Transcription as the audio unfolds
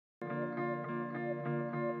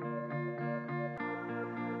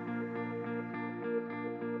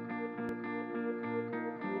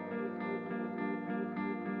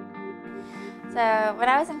So when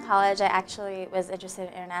I was in college, I actually was interested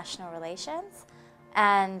in international relations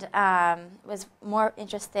and was more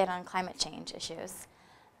interested on climate change issues.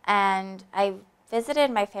 And I visited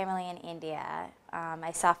my family in India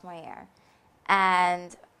my sophomore year.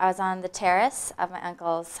 And I was on the terrace of my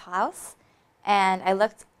uncle's house, and I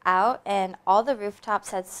looked out, and all the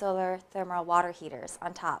rooftops had solar thermal water heaters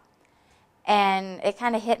on top. And it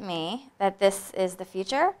kind of hit me that this is the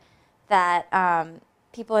future, that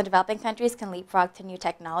people in developing countries can leapfrog to new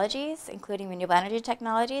technologies, including renewable energy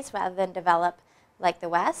technologies, rather than develop like the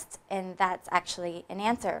West, and that's actually an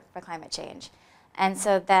answer for climate change. And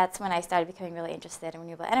so that's when I started becoming really interested in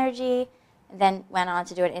renewable energy, and then went on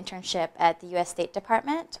to do an internship at the US State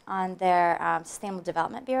Department on their Sustainable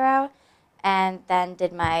Development Bureau, and then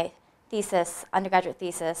did my thesis, undergraduate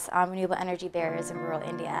thesis on renewable energy barriers in rural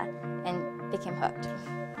India, and became hooked.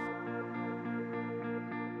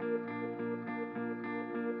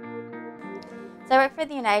 So I work for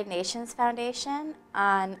the United Nations Foundation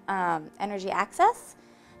on energy access.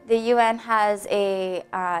 The UN has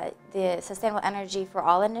the Sustainable Energy for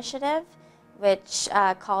All initiative, which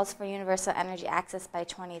calls for universal energy access by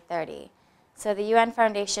 2030. So the UN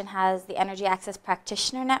Foundation has the Energy Access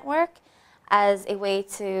Practitioner Network as a way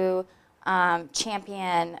to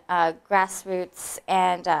champion grassroots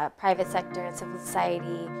and private sector and civil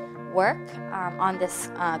society work on this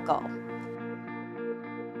goal.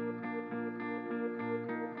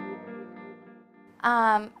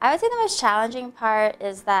 I would say the most challenging part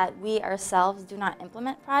is that we ourselves do not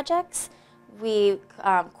implement projects. We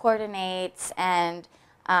coordinate and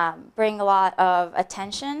bring a lot of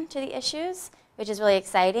attention to the issues, which is really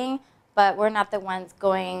exciting, but we're not the ones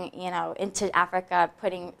going, into Africa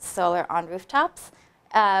putting solar on rooftops,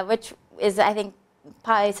 which is, I think,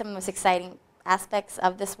 probably some of the most exciting aspects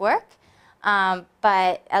of this work.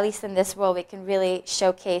 But at least in this role, we can really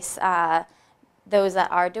showcase those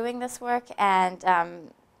that are doing this work and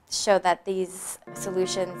show that these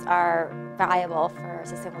solutions are valuable for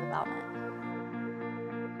sustainable development.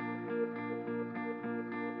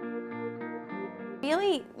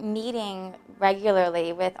 Really meeting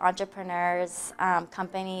regularly with entrepreneurs,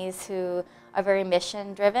 companies who are very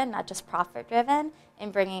mission-driven, not just profit-driven,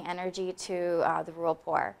 in bringing energy to the rural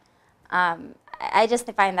poor. I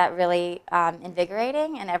just find that really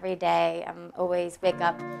invigorating, and every day I'm always wake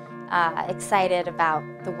up excited about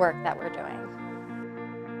the work that we're doing.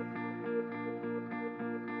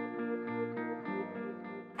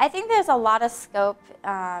 I think there's a lot of scope,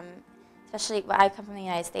 especially I come from the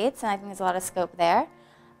United States, and I think there's a lot of scope there.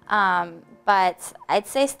 But I'd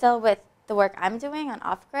say still with the work I'm doing on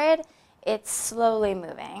off-grid, it's slowly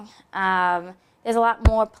moving. There's a lot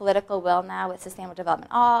more political will now with Sustainable Development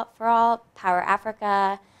for All, Power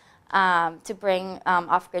Africa, to bring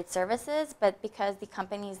off-grid services, but because the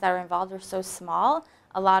companies that are involved are so small,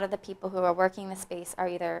 a lot of the people who are working in the space are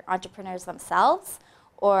either entrepreneurs themselves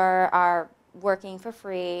or are working for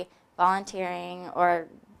free, volunteering, or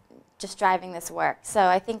just driving this work. So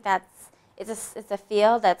I think it's a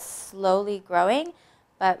field that's slowly growing,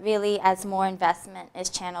 but really as more investment is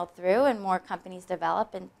channeled through and more companies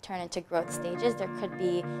develop and turn into growth stages, there could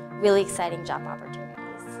be really exciting job opportunities.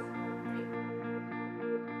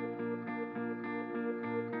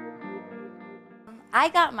 I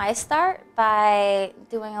got my start by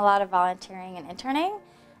doing a lot of volunteering and interning,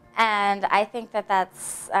 and I think that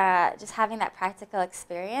that's just having that practical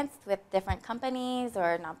experience with different companies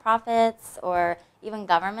or nonprofits or even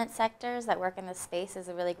government sectors that work in this space is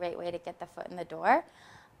a really great way to get the foot in the door.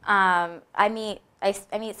 I meet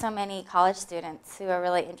so many college students who are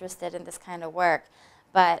really interested in this kind of work,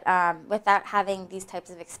 but without having these types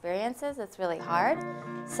of experiences, it's really hard.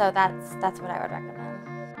 So that's what I would recommend.